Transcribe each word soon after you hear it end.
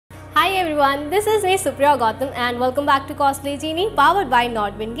Hi everyone, this is me Supriya Gautam and welcome back to Cosplay Genie powered by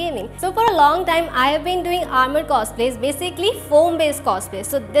Nordwind Gaming. So for a long time I have been doing armored cosplays, basically foam based cosplays.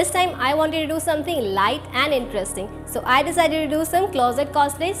 So this time I wanted to do something light and interesting. So I decided to do some closet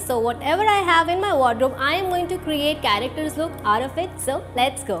cosplays. So whatever I have in my wardrobe, I am going to create characters look out of it. So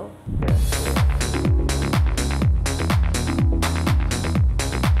let's go.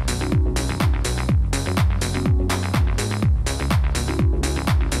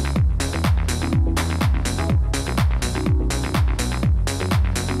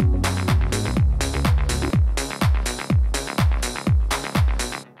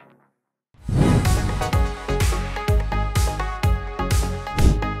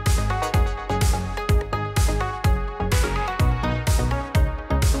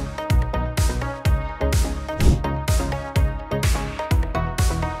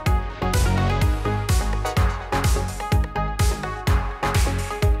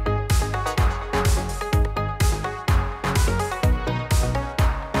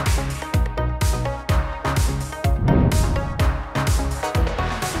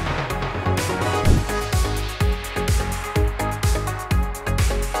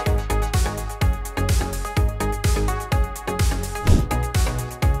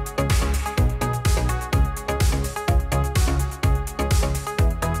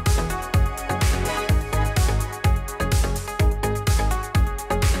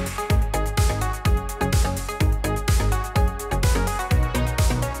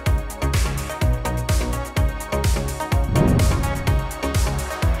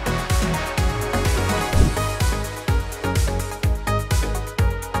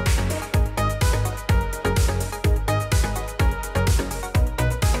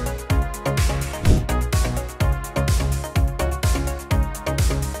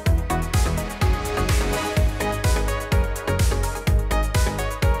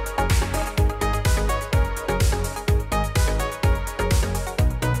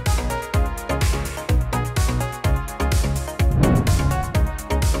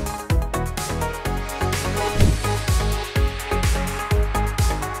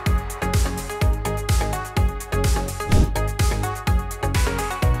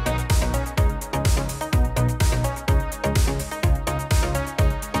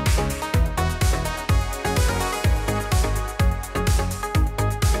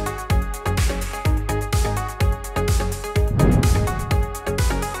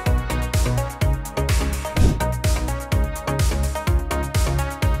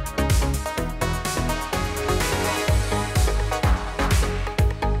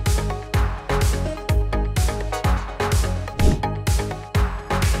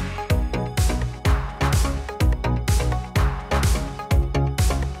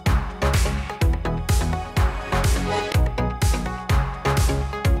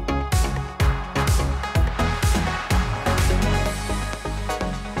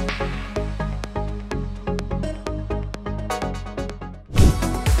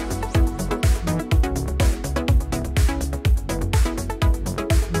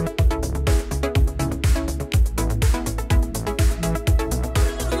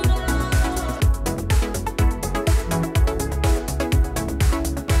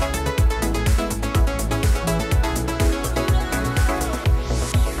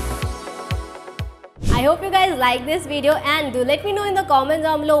 I hope you guys like this video and do let me know in the comments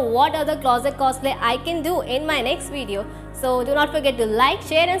down below what other closet cosplay I can do in my next video. So do not forget to like,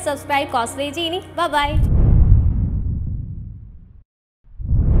 share and subscribe Cosplay Genie. Bye bye.